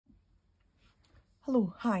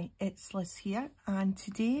Hello, hi, it's Liz here, and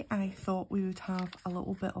today I thought we would have a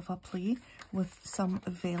little bit of a play with some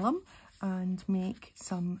vellum and make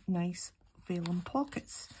some nice vellum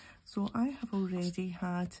pockets. So I have already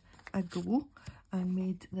had a go and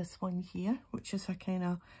made this one here, which is a kind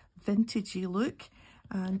of vintagey look,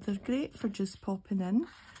 and they're great for just popping in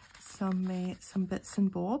some bits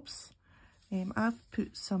and bobs. I've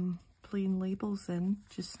put some plain labels in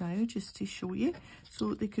just now just to show you,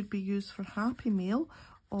 so they could be used for Happy Mail,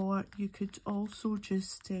 or you could also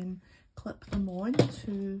just clip them on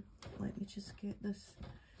to, let me just get this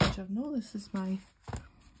journal. This is my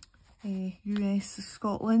US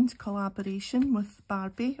Scotland collaboration with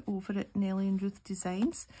Barbie over at Nellie and Ruth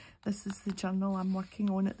Designs. This is the journal I'm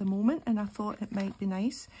working on at the moment, and I thought it might be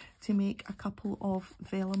nice to make a couple of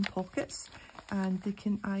vellum pockets, and they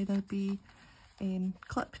can either be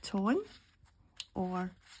clipped on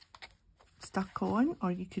or stuck on,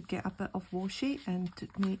 or you could get a bit of washi and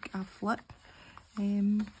make a flip.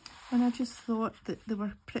 And I just thought that they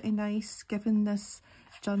were pretty nice, given this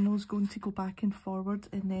journal's going to go back and forward,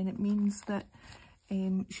 and then it means that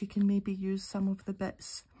she can maybe use some of the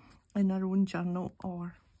bits in her own journal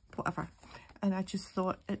or whatever. And I just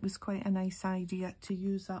thought it was quite a nice idea to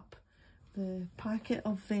use up the packet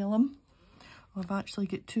of vellum. I've actually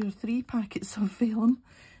got 2 or 3 packets of vellum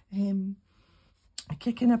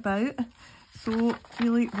kicking about, so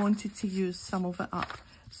really wanted to use some of it up.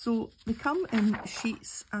 So they come in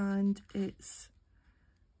sheets, and it's,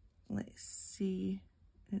 let's see,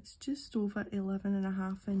 it's just over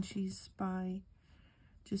 11.5 inches by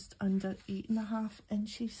just under 8.5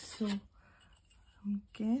 inches, so I'm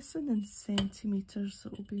guessing in centimetres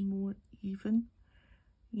it'll be more even.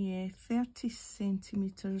 Yeah, 30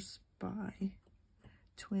 centimetres by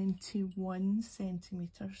 21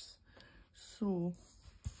 centimetres. So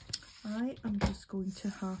I am just going to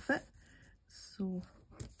half it. So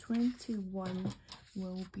 21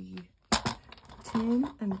 will be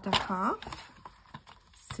 10.5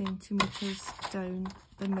 centimetres down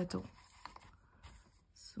the middle.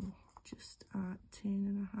 So just at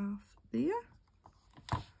 10.5 there.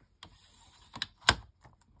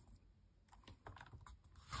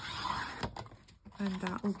 And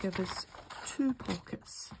that will give us 2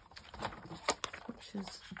 pockets, which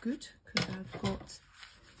is good because I've got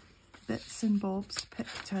bits and bobs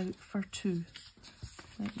picked out for 2.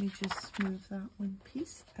 Let me just move that one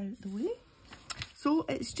piece out the way. So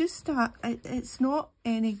it's just that it's not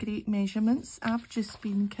any great measurements. I've just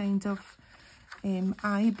been kind of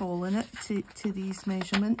eyeballing it to these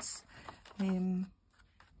measurements. I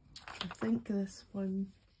think this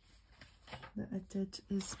one that I did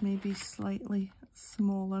is maybe slightly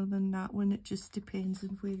smaller than that one. It just depends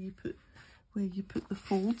on where you put the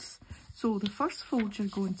folds. So the first fold you're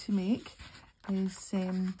going to make is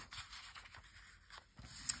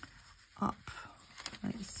up.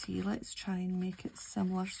 Let's see, let's try and make it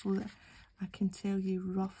similar so that I can tell you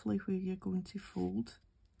roughly where you're going to fold.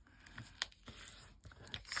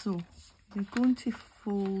 So you're going to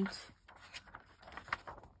fold,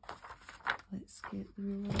 let's get the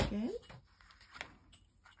ruler again.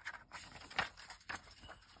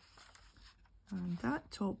 And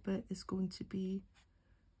that top bit is going to be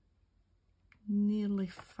nearly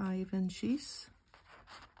 5 inches,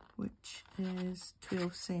 which is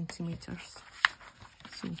 12 centimetres.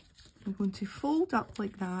 So we're going to fold up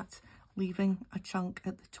like that, leaving a chunk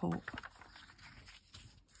at the top.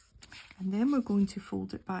 And then we're going to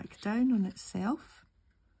fold it back down on itself,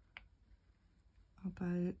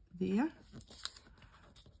 about there.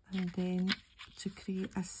 And then to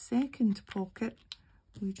create a second pocket,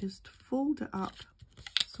 we just fold it up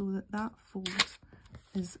so that that fold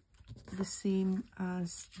is the same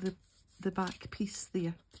as the back piece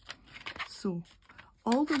there. So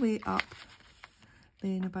all the way up,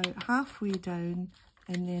 then about halfway down,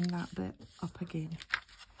 and then that bit up again.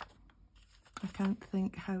 I can't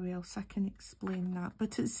think how else I can explain that,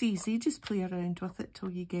 but it's easy. Just play around with it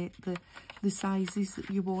till you get the sizes that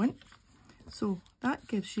you want. So that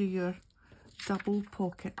gives you your double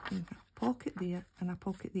pocket. Pocket there and a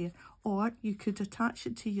pocket there, or you could attach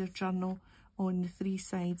it to your journal on the 3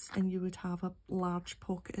 sides and you would have a large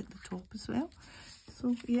pocket at the top as well.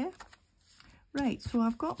 So yeah, right, so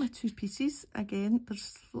I've got my 2 pieces. Again,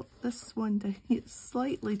 there's this one down here,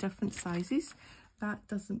 slightly different sizes. That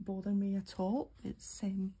doesn't bother me at all. It's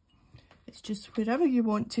just wherever you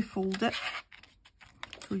want to fold it.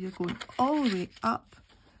 So you're going all the way up,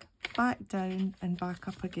 back down and back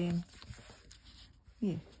up again.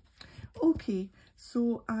 Yeah. Okay,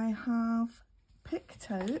 so I have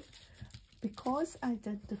picked out, because I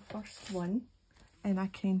did the first one in a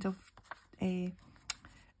kind of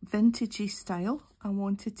vintagey style, I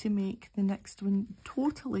wanted to make the next one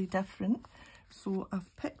totally different, so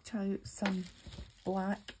I've picked out some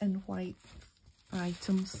black and white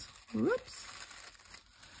items. Whoops!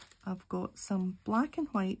 I've got some black and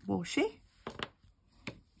white washi.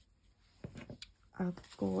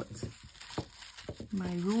 I've got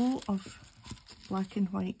my roll of black and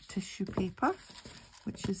white tissue paper,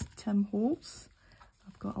 which is Tim Holtz.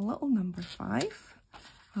 I've got a little number 5.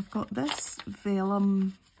 I've got this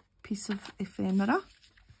vellum piece of ephemera,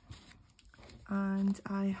 and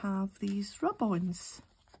I have these rub-ons.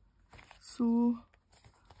 So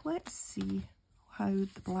let's see how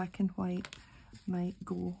the black and white might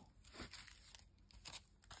go.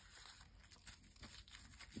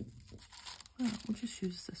 Well, we'll just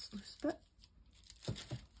use this loose bit.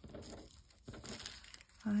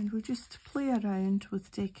 And we'll just play around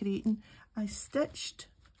with decorating. I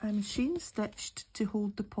machine stitched to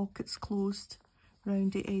hold the pockets closed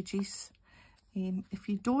round the edges. If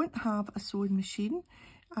you don't have a sewing machine,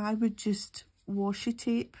 I would just washi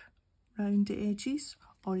tape round the edges,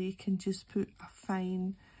 or you can just put a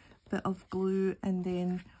fine bit of glue and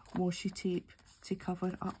then washi tape to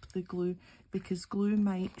cover up the glue, because glue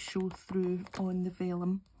might show through on the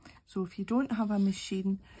vellum. So if you don't have a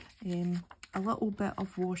machine, a little bit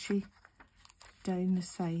of washi down the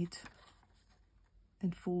side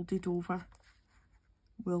and folded over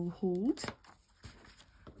will hold.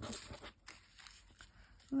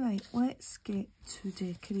 Right, let's get to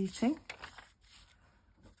decorating.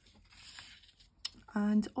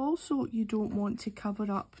 And also, you don't want to cover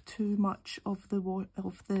up too much of the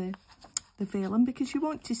vellum, because you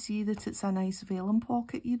want to see that it's a nice vellum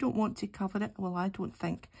pocket. You don't want to cover it. Well, I don't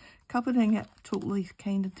think. Covering it totally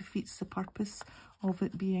kind of defeats the purpose of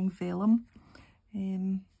it being vellum,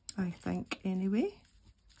 I think, anyway.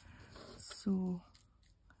 So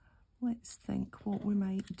let's think what we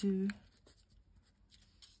might do.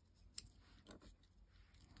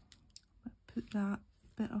 Put that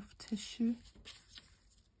bit of tissue.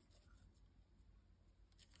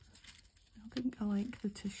 I think I like the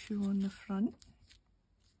tissue on the front.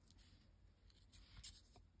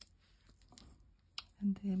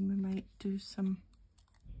 And then we might do some...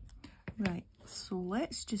 Right, so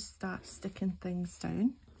let's just start sticking things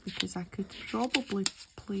down, because I could probably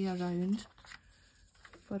play around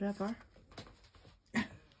forever.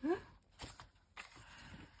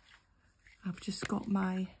 I've just got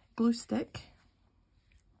my glue stick.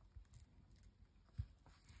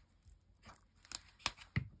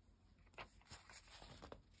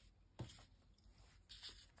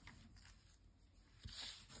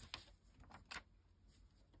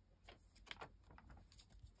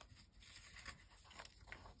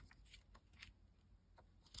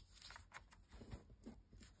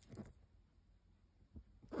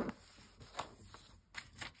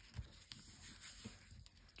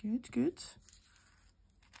 Good, good.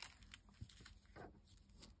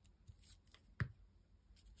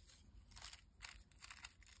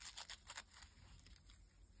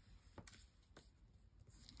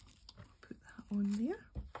 Put that on there.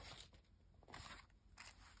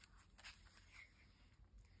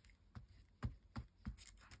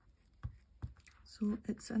 So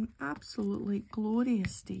it's an absolutely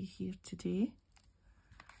glorious day here today.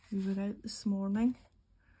 We were out this morning,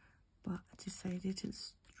 but I decided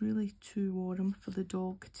it's really too warm for the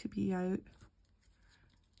dog to be out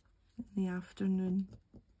in the afternoon.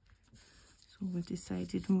 So we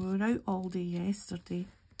decided, we were out all day yesterday,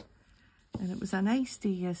 and it was a nice day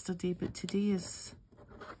yesterday, but today is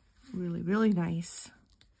really, really nice.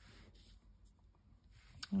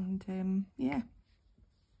 And yeah,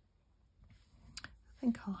 I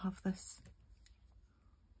think I'll have this.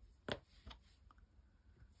 I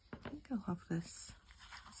think I'll have this.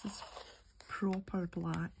 This is proper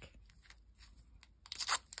black.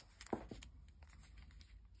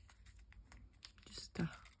 Just a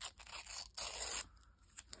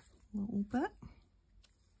little bit.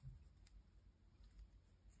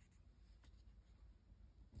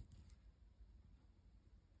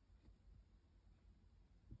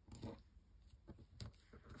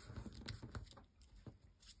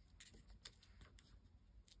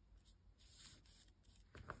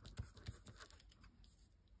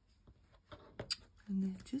 And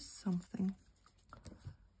then just something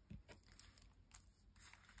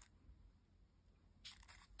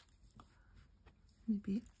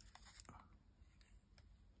maybe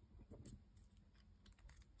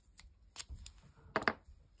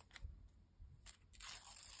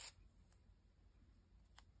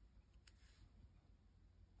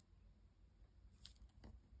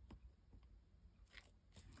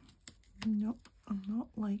nope, I'm not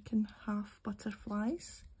liking half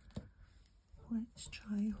butterflies let's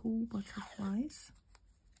try whole butterflies.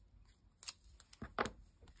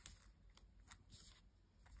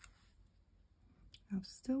 I've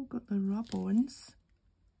still got the rub-ons.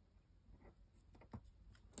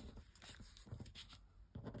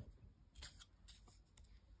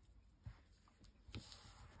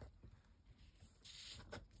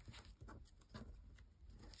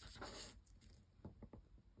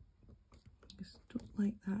 Just don't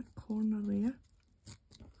like that corner there.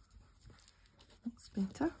 Looks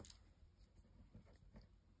better.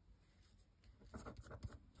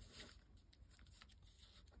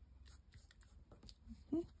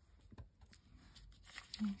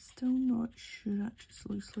 I'm still not sure, it just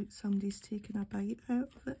looks like somebody's taken a bite out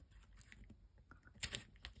of it.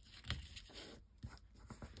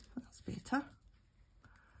 That's better.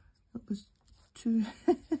 It was too,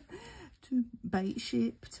 too bite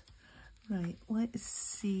shaped. Right, let's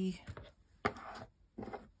see.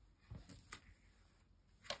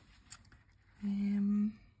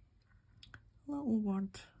 Little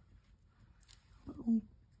word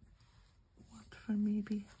for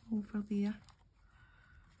maybe over there.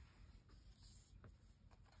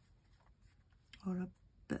 Or a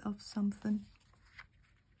bit of something.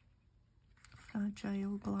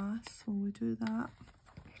 Fragile glass, will we do that?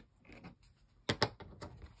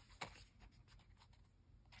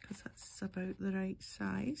 Because that's about the right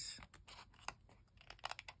size.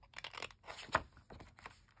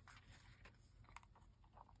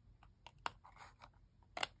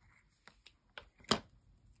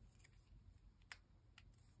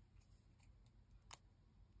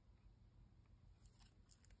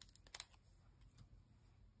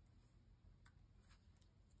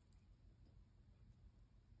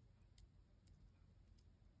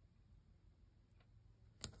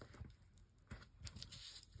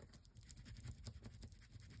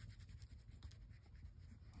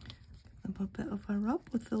 A bit of a rub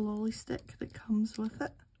with the lolly stick that comes with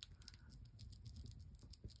it.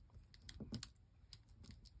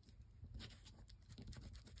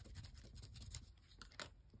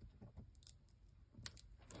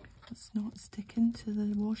 It's not sticking to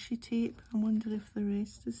the washi tape. I wonder if the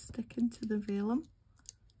rest is sticking to the vellum.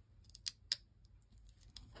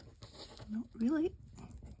 Not really.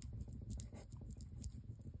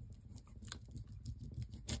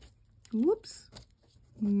 Whoops.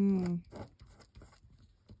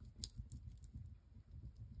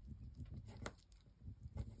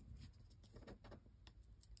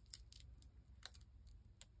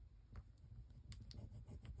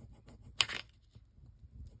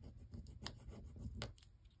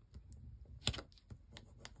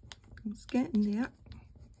 It's getting there.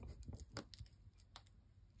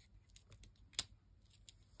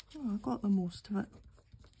 Oh, I got the most of it.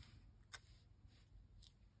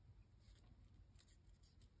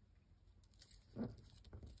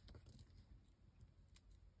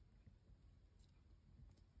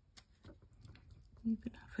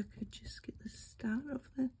 Even if I could just get the start of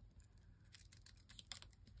the,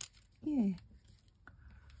 yeah.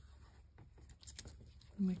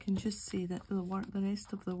 And we can just see that the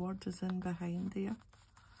rest of the word is in behind there.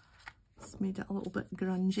 It's made it a little bit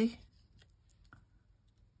grungy.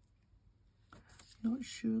 Not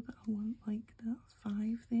sure that I want like that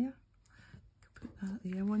 5 there. Could put that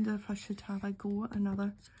there. I wonder if I should have a go at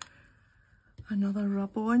another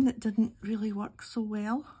rub-on that didn't really work so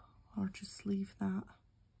well, or just leave that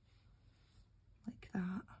like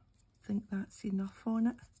that. I think that's enough on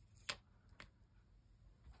it.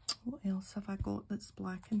 What else have I got that's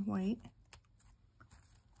black and white?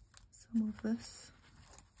 Some of this.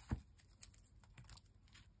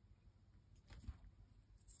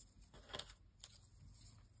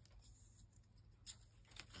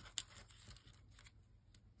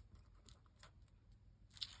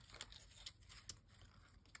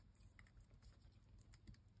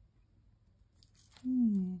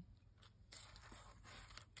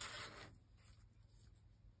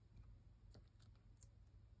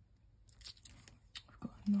 I've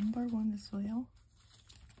got a number one as well.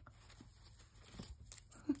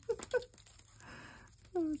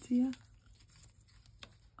 Oh dear.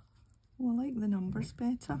 Well, I like the numbers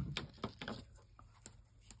better.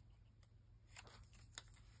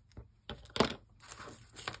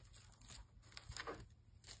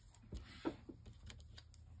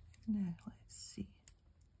 Now, let's see.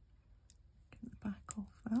 Get the back off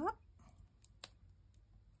that.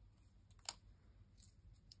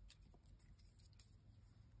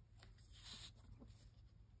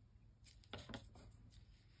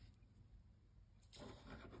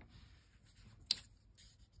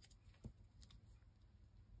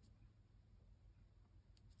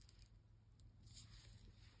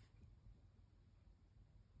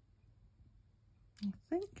 I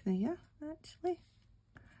think there, actually.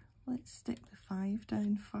 Let's stick the 5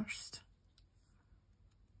 down first.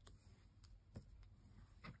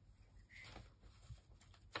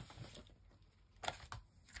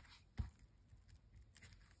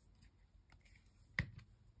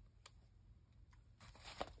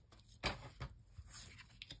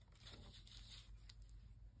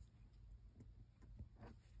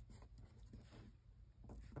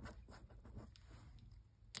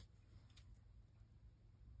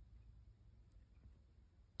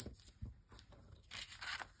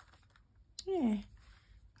 Yeah,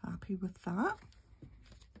 happy with that.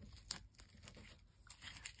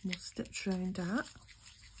 We'll stitch round that.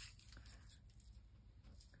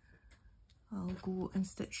 I'll go and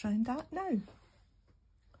stitch round that now.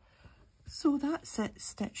 So that's it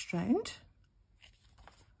stitched round.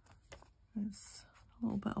 There's a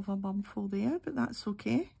little bit of a bumful there, but that's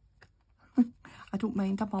okay. I don't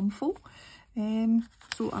mind a bumful.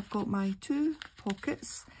 So I've got my 2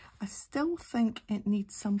 pockets. I still think it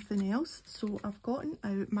needs something else, so I've gotten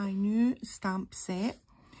out my new stamp set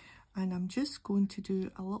and I'm just going to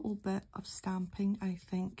do a little bit of stamping. I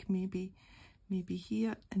think maybe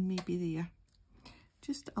here and maybe there,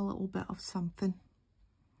 just a little bit of something.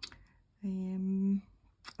 And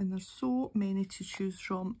there's so many to choose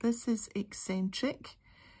from. This is Eccentric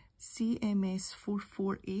CMS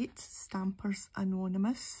 448 Stampers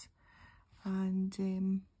Anonymous, and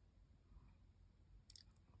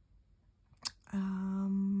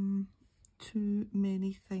too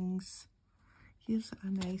many things. Here's a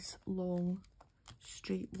nice long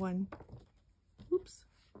straight one, oops,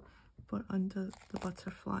 for under the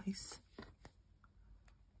butterflies.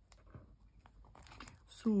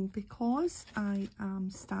 So because I am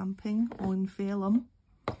stamping on vellum,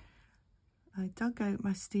 I dug out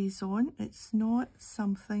my StazOn. It's not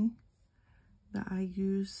something that I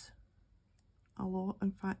use a lot,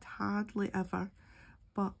 in fact hardly ever,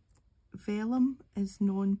 but vellum is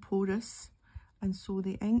non-porous, and so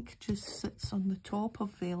the ink just sits on the top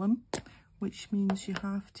of vellum, which means you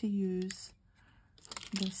have to use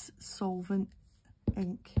this solvent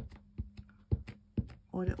ink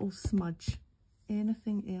or it will smudge.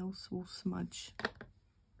 Anything else will smudge.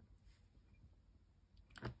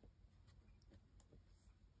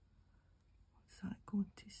 Is that going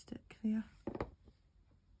to stick there?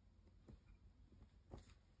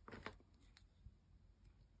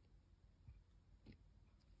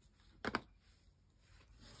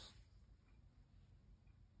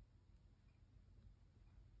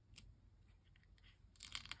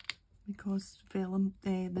 Because vellum,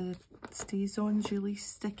 the StazOn's really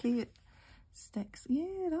sticky, it sticks.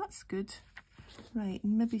 Yeah, that's good. Right,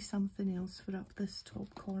 and maybe something else for up this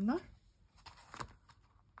top corner.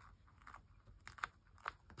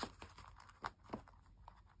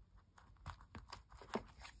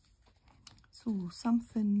 So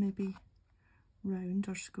something maybe round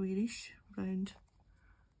or squarish. Round.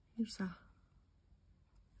 Here's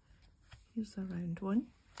a round one.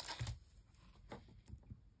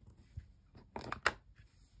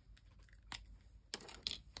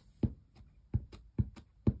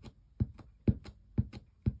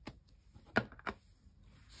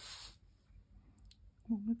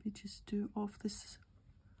 We'll maybe just do off the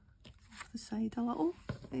side a little.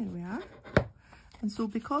 There we are. And so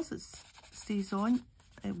because it stays on,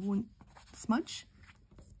 it won't smudge.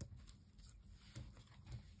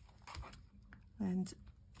 And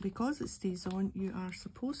because it stays on, you are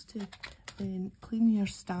supposed to then clean your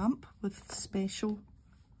stamp with special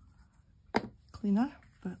cleaner,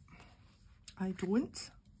 but I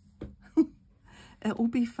don't. It'll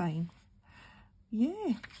be fine.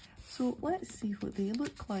 Yeah, so let's see what they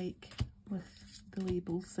look like with the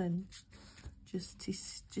labels in, just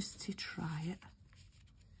to try it.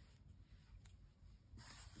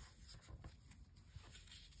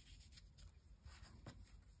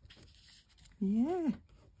 Yeah,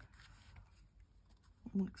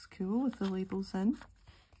 looks cool with the labels in.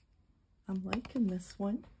 I'm liking this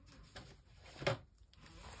one.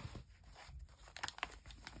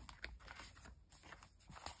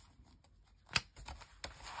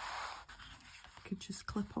 Could just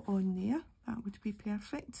clip it on there, that would be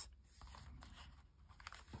perfect.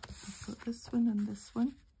 I've got this one and this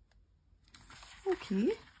one.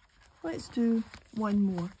 Okay, let's do one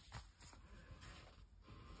more.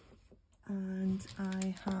 And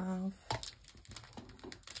I have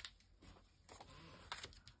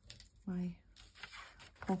my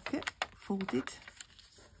pocket folded.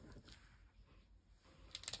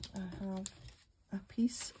 I have a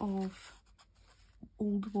piece of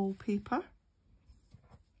old wallpaper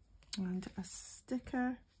and a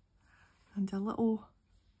sticker and a little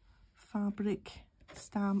fabric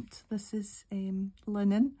stamped. This is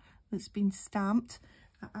linen that's been stamped.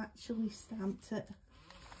 I actually stamped it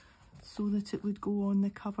so that it would go on the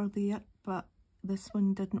cover there, but this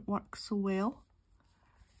one didn't work so well.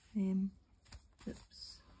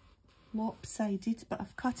 It's lopsided, but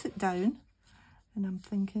I've cut it down and I'm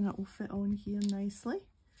thinking it will fit on here nicely.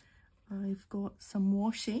 I've got some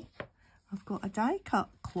washi, I've got a die cut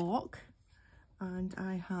clock, and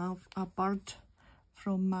I have a bird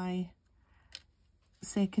from my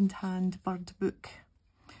second-hand bird book.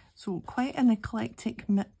 So quite an eclectic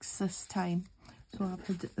mix this time. So I've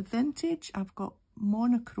had vintage, I've got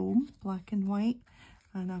monochrome, black and white,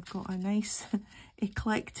 and I've got a nice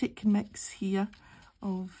eclectic mix here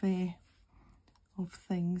of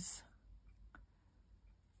things.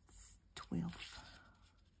 12.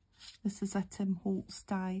 This is a Tim Holtz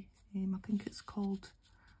die. I think it's called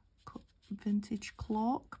Vintage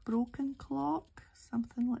Clock, Broken Clock,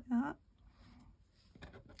 something like that.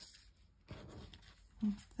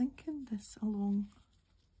 I'm thinking this along.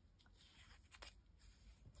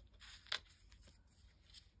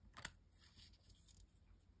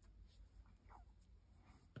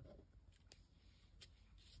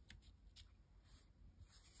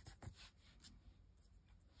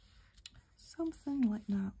 Something like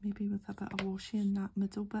that, maybe with a bit of washi in that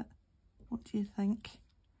middle bit. What do you think?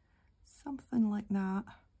 Something like that.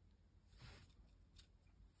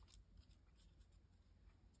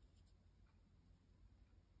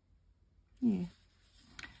 Yeah.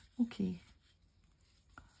 Okay.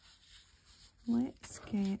 Let's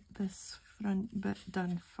get this front bit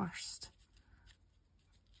done first.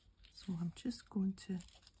 So I'm just going to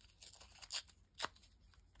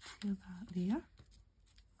tear that there.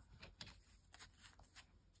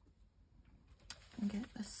 And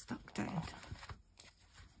get this stuck down.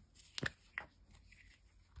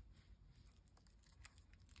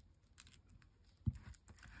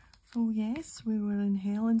 So yes, we were in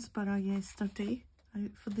Helensburgh yesterday,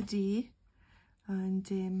 out for the day, and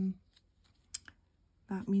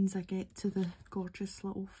that means I get to the gorgeous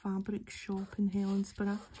little fabric shop in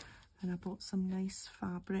Helensburgh, and I bought some nice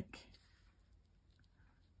fabric.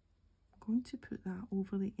 I'm going to put that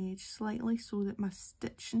over the edge slightly so that my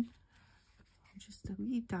stitching, just a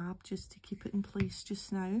wee dab just to keep it in place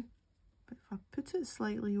just now, but if I put it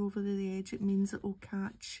slightly over the edge it means it will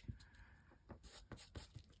catch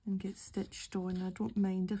and get stitched on. I don't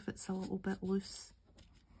mind if it's a little bit loose.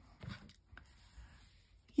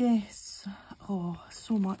 Yes, oh,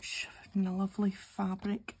 so much lovely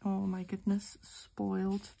fabric. Oh my goodness,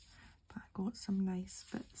 spoiled, but I got some nice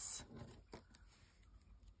bits.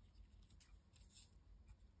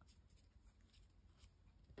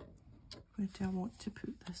 Where do I want to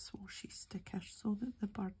put this washi sticker so that the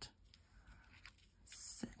bird is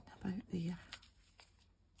sitting about there?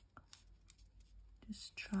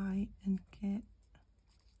 Just try and get,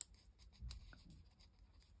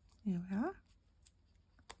 there we are,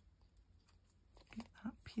 get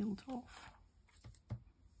that peeled off.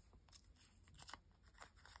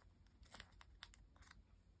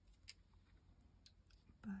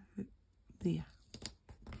 About there.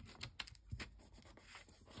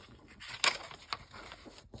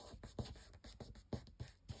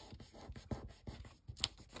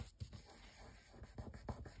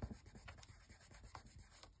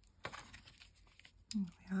 There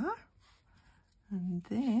we are, and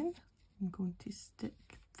then I'm going to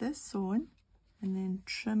stick this on and then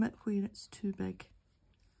trim it where it's too big.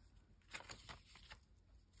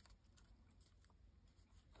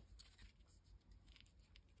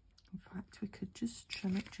 In fact, we could just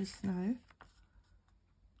trim it just now.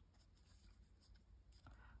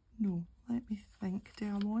 No, let me think. Do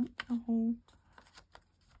I want the whole?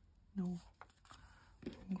 No,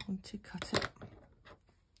 I'm going to cut it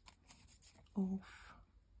off.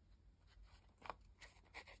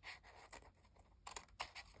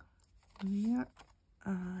 There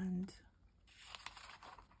and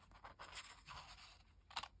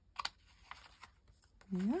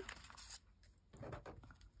there.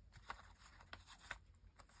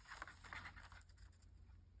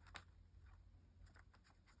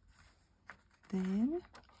 Then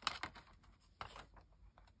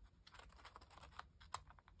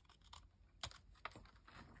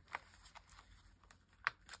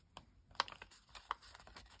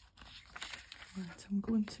right, I'm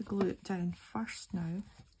going to glue it down first now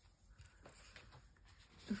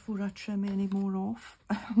before I trim any more off,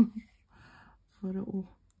 or it will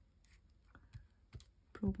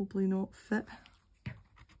probably not fit.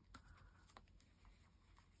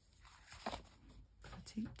 If I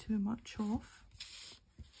take too much off.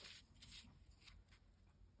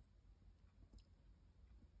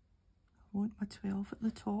 I want my 12 at the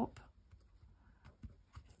top.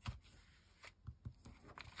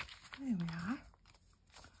 There we are.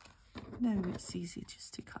 Now it's easy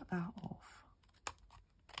just to cut that off.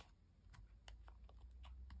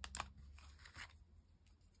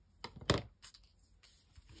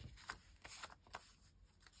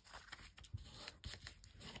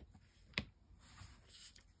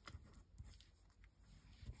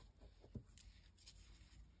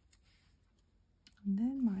 And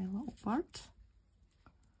then my little bird.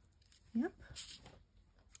 Yep.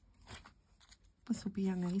 This will be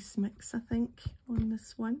a nice mix, I think, on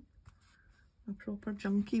this one. A proper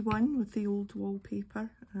junky one with the old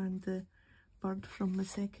wallpaper and the bird from the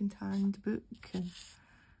second-hand book. And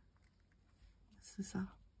this is a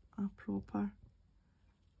proper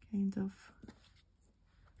kind of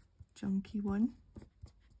junky one.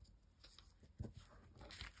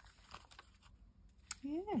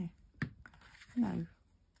 Yeah. Now,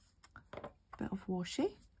 a bit of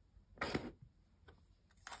washi.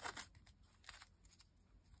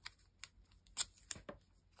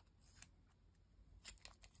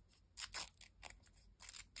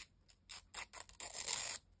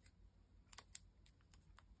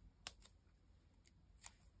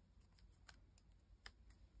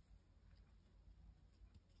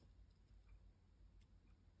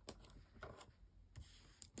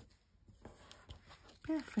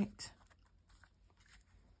 Perfect.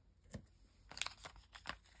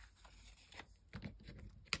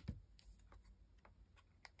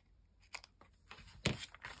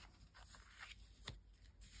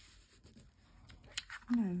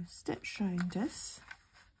 Now stitch round this,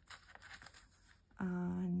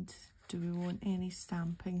 and do we want any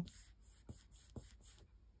stamping?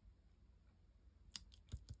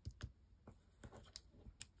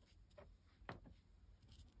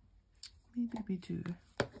 Maybe we do,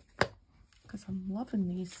 because I'm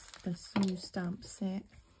loving this new stamp set.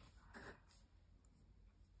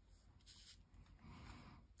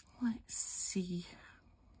 Let's see.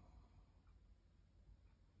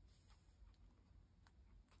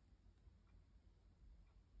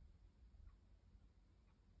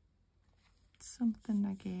 Something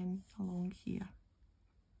again along here.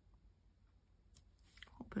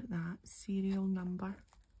 What about that? Serial number.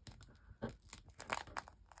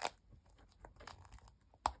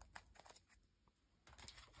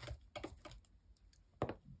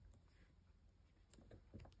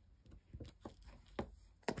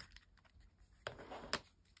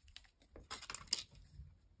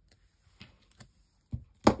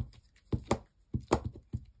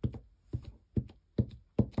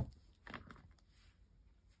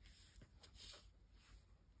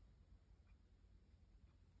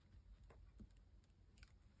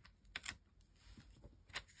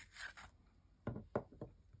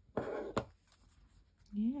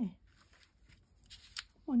 Yeah.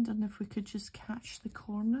 Wondering if we could just catch the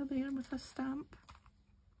corner there with a stamp.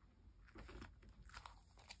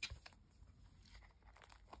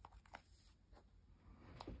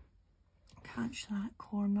 Catch that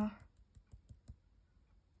corner.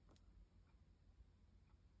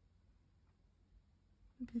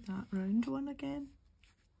 Maybe that round one again.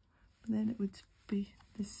 And then it would be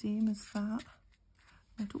the same as that.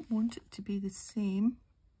 I don't want it to be the same.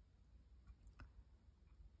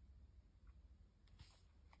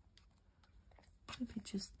 Maybe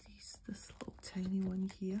just this little tiny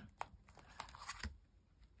one here.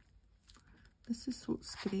 This is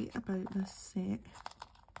what's great about this set.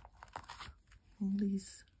 All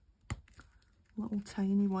these little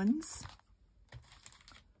tiny ones.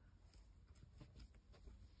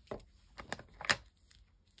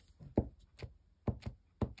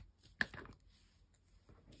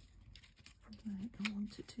 Right, I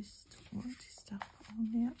want it to stamp it on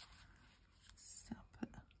there. Stamp it.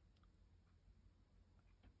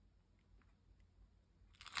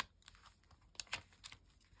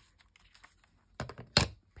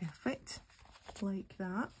 Perfect, like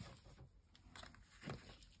that.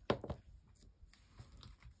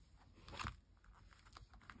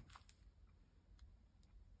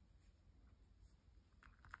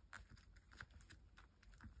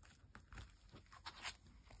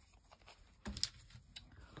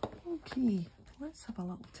 Okay, let's have a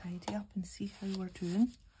little tidy up and see how we're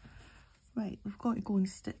doing. Right, we've got to go and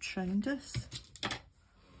stitch round this.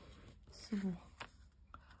 So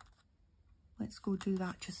let's go do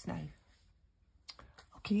that just now.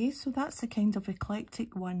 Okay, so that's the kind of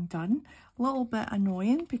eclectic one done. A little bit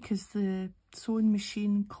annoying because the sewing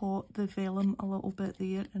machine caught the vellum a little bit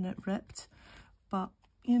there and it ripped. But,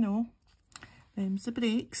 you know, them's the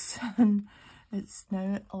breaks. And it's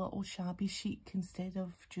now a little shabby chic instead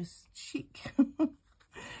of just chic.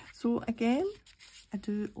 So again, I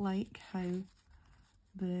do like how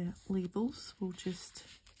the labels will just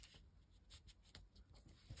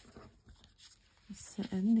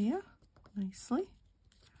sit in there nicely,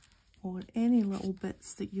 or any little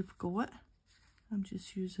bits that you've got. I'm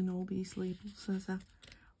just using all these labels as a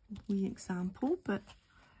wee example, but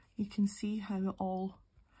you can see how it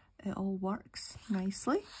all works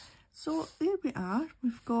nicely. So there we are.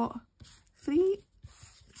 We've got a wee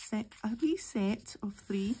set of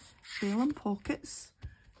 3 vellum pockets.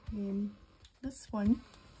 This one,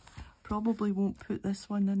 probably won't put this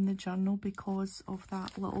one in the journal because of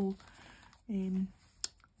that little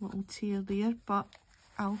tear there, but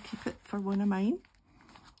I'll keep it for one of mine,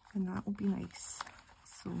 and that will be nice.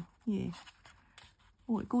 So yeah.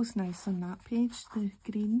 Oh, it goes nice on that page. The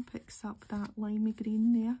green picks up that limey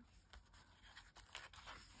green there.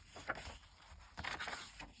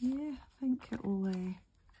 Yeah, I think it'll,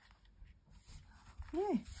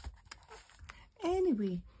 yeah.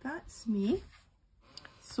 Anyway, that's me.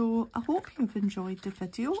 So I hope you've enjoyed the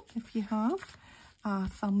video. If you have, a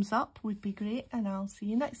thumbs up would be great, and I'll see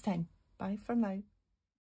you next time. Bye for now.